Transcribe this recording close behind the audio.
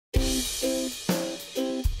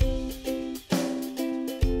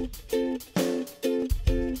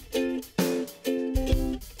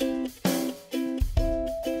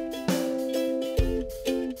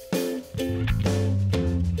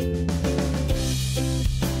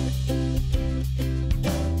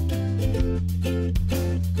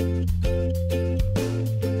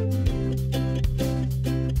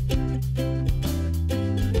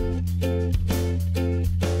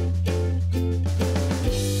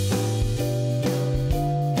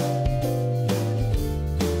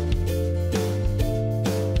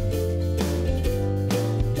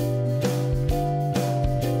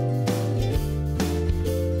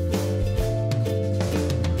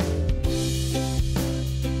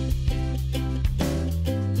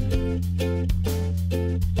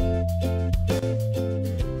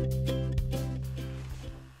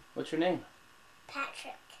name?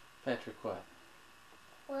 Patrick. Patrick what?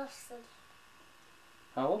 Wilson.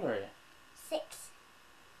 How old are you? 6.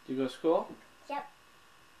 Do you go to school? Yep.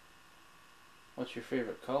 What's your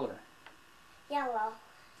favorite color? Yellow.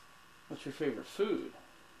 What's your favorite food?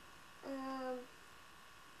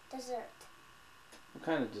 Dessert. What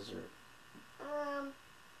kind of dessert?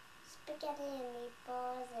 Spaghetti and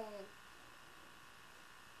meatballs and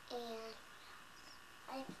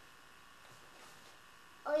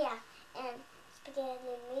spaghetti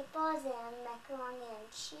and meatballs and macaroni and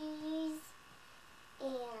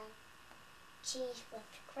cheese with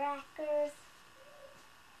crackers.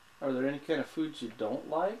 Are there any kind of foods you don't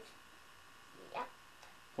like? Yep.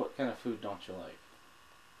 What kind of food don't you like?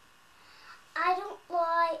 I don't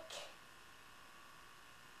like.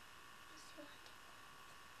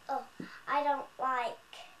 Oh, I don't like.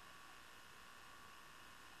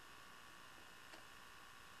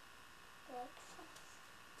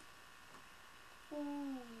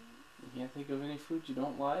 You can't think of any food you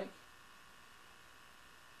don't like?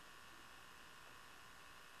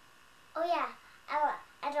 Oh yeah,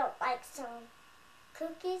 I don't like some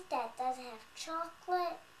cookies that doesn't have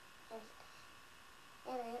chocolate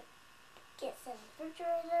and it gets in the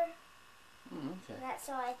refrigerator. Okay. And that's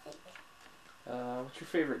all I think. What's your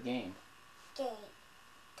favorite game?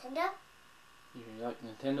 Nintendo? You like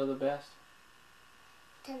Nintendo the best?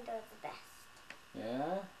 Nintendo's the best.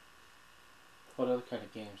 Yeah? What other kind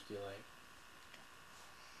of games do you like?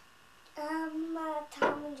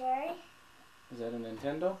 Tom and Jerry. Is that a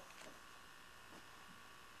Nintendo?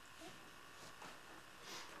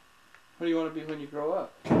 What do you want to be when you grow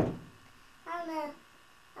up? I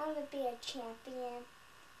wanna be a champion.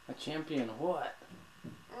 A champion of what?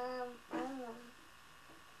 I don't know.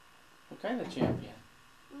 What kind of champion?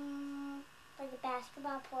 Like a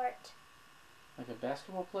basketball court. Like a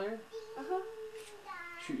basketball player? Uh-huh.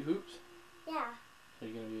 Shoot hoops? Yeah. So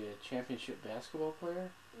you're going to be a championship basketball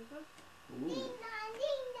player? Mm-hmm. Ooh.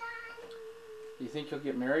 Do you think you'll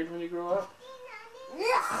get married when you grow up?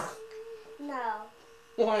 No.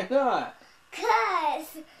 Why not?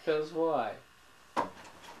 'Cause. Because why?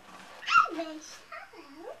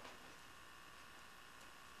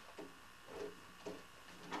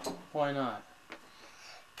 Why not?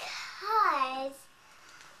 'Cause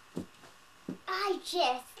I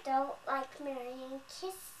just don't like marrying and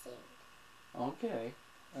kissing. Okay.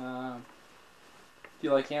 Do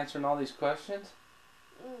you like answering all these questions?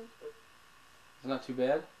 It's not too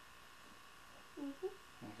bad?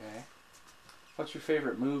 Okay. What's your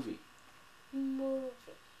favorite movie?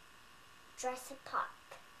 Jurassic Park.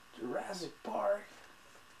 Jurassic Park.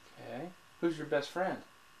 Okay. Who's your best friend?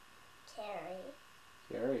 Carrie.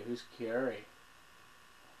 Carrie. Who's Carrie?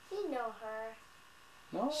 You know her.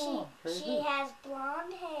 No. She has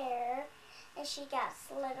blonde hair, and she got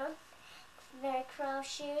little Velcro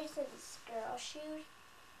shoes and girl shoes.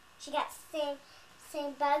 She got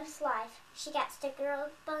same Bug's Life. She got the girl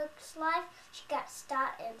Bug's Life. She got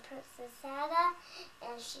Stott and Princess Anna,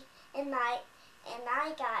 and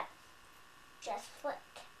I got Just Flick.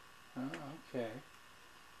 Oh, okay.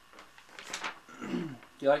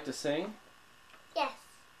 You like to sing? Yes.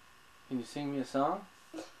 Can you sing me a song?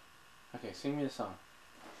 Okay, sing me a song.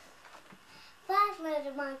 5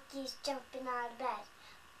 little monkeys jumping out of bed.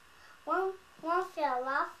 One fell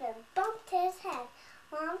off and bumped his head.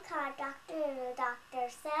 Mom called doctor and the doctor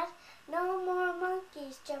said, no more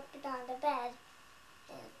monkeys jumping out of bed.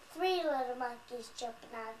 And 3 little monkeys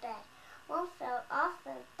jumping out of bed. One fell off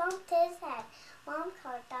and bumped his head. Mom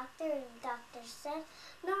called doctor and the doctor said,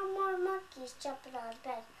 no more monkeys jumping out of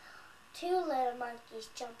bed. 2 little monkeys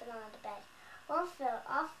jumping out of bed. One fell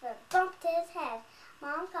off and bumped his head.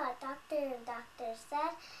 Mom called doctor and doctor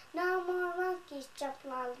said, no more monkeys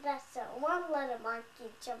jumping on the bed. So 1 little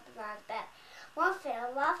monkey jumping on the bed. One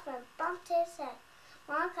fell off and bumped his head.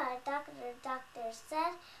 Mom called doctor and doctor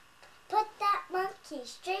said, put that monkey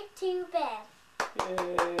straight to bed.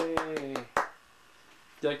 Yay!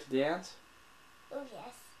 Do you like to dance? Oh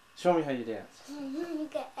yes. Show me how you dance.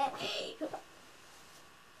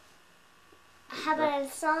 How about a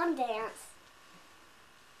song dance?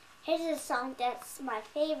 Here's a song that's my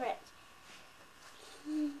favorite.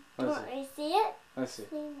 Want me to see it? Let's see.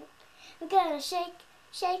 We're gonna shake,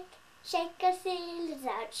 shake, shake our ceiling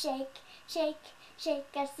out. Shake, shake,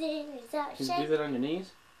 shake our ceiling out. Can you do that on your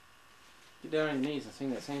knees? Get down on your knees and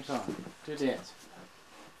sing that same song. Do a dance.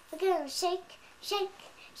 We're gonna shake, shake,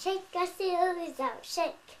 shake our ceilings out.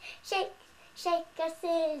 Shake, shake, shake our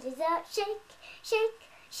ceilings out. Shake, shake,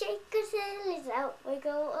 shake our ceilings out. We go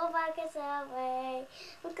all back our way.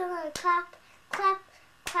 We're gonna clap, clap,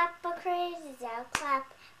 clap our crazies out.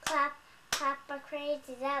 Clap, clap, clap our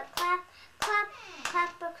crazies out, clap, clap,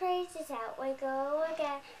 clap our crazies out. We go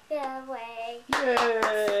again, the way. Yay!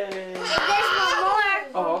 And there's one more.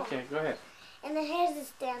 Oh, okay, go ahead. And then here's the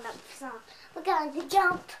stand-up song. We're going to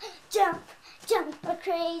jump, jump, jump our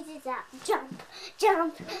crazies out, jump,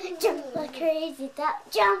 jump, jump our crazies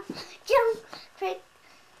out, jump, jump, crank,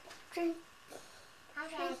 crank,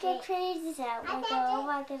 crank our crazies out. We go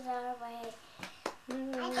walking our way.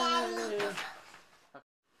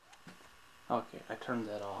 Okay, I turned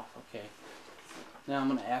that off. Okay. Now I'm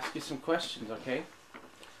going to ask you some questions, okay?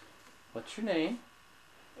 What's your name?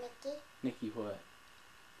 Nikki. Nikki what?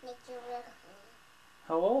 Nikki Wilson.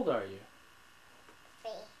 How old are you?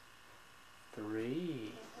 3.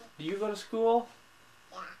 3. Do you go to school?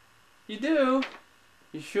 Yeah. You do?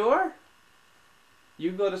 You sure?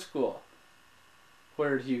 You go to school.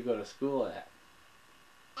 Where do you go to school at?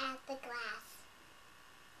 At the glass.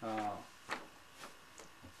 Oh.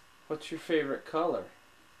 What's your favorite color?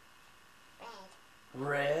 Red.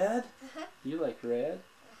 Red? Uh-huh. You like red?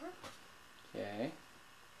 Uh-huh. Okay.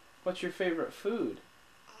 What's your favorite food?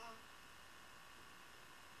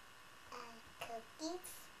 Cookies.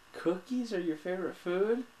 Cookies are your favorite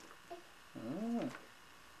food? Oh.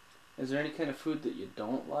 Is there any kind of food that you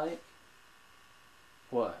don't like?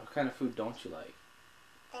 What? What kind of food don't you like?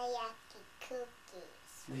 The yucky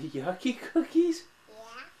cookies. The yucky cookies?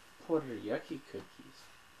 Yeah. What are yucky cookies?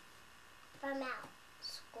 From out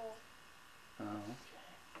school. Oh,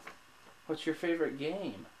 okay. What's your favorite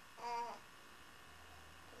game?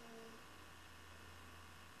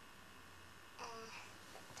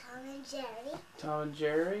 Tom and Jerry. Tom and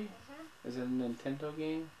Jerry? Uh-huh. Is it a Nintendo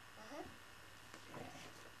game? Uh-huh. Okay.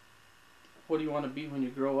 What do you want to be when you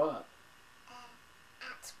grow up?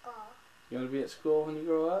 At school. You want to be at school when you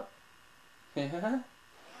grow up? Yeah? Uh-huh.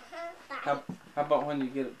 How about when you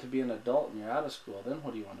get to be an adult and you're out of school? Then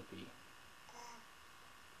what do you want to be?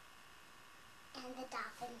 In the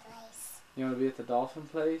dolphin place. You want to be at the dolphin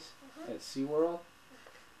place? Uh-huh. At SeaWorld?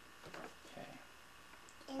 Okay.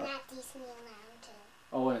 And at Disneyland too.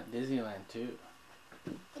 Oh, and at Disneyland too.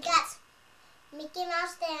 We got Mickey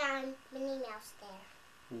Mouse there and Minnie Mouse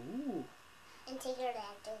there. Ooh. And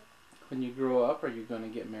Tinkerland too. When you grow up, are you going to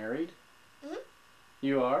get married? Hmm?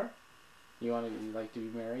 You are? You like to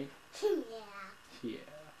be married? Yeah. Yeah.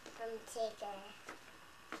 From Tigger.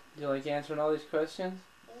 Do you like answering all these questions?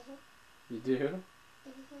 Mm-hmm. You do?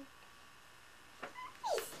 Mm-hmm.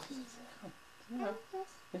 Sit down.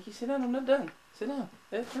 Nikki, sit down. I'm not done. Sit down.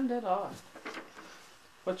 Turn that off.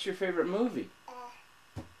 What's your favorite movie?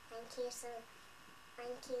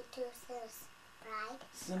 Monkey Toothless Bride.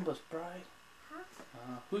 Simba's Bride.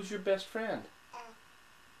 Huh? Who's your best friend?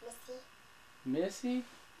 Missy. Missy?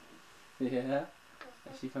 Yeah.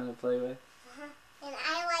 Is she fun to play with? And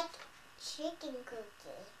I like chicken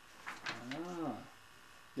cookie. Ah.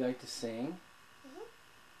 You like to sing? Mhm.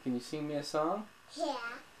 Can you sing me a song?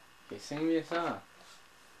 Yeah. Okay, sing me a song.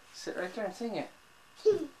 Sit right there and sing it.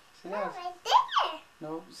 Sit down. right there.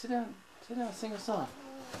 No, sit down. Sit down and sing a song.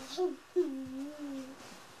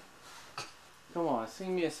 Come on,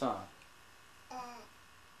 sing me a song.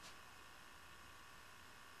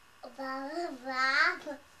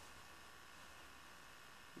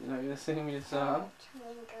 You're not going to sing me a song?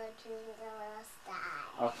 Twinkle, twinkle, little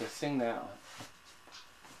star. Okay, sing that one.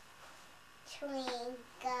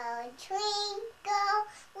 Twinkle, twinkle,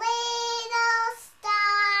 little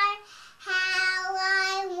star, how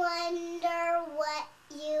I wonder what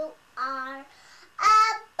you are.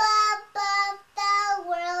 Up above the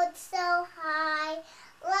world so high,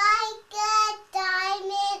 like a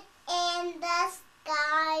diamond in the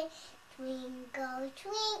sky. Twinkle,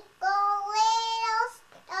 twinkle, little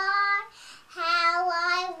star, how I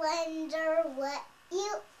wonder what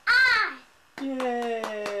you are.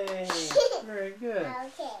 Yay! Very good.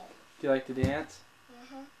 Okay. Do you like to dance?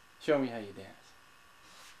 Uh-huh. Show me how you dance.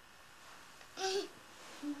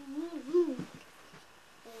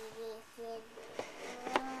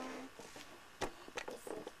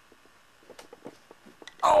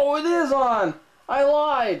 Oh, it is on! I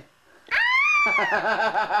lied!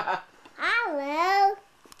 Hello.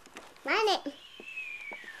 My name.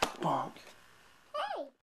 Bonk.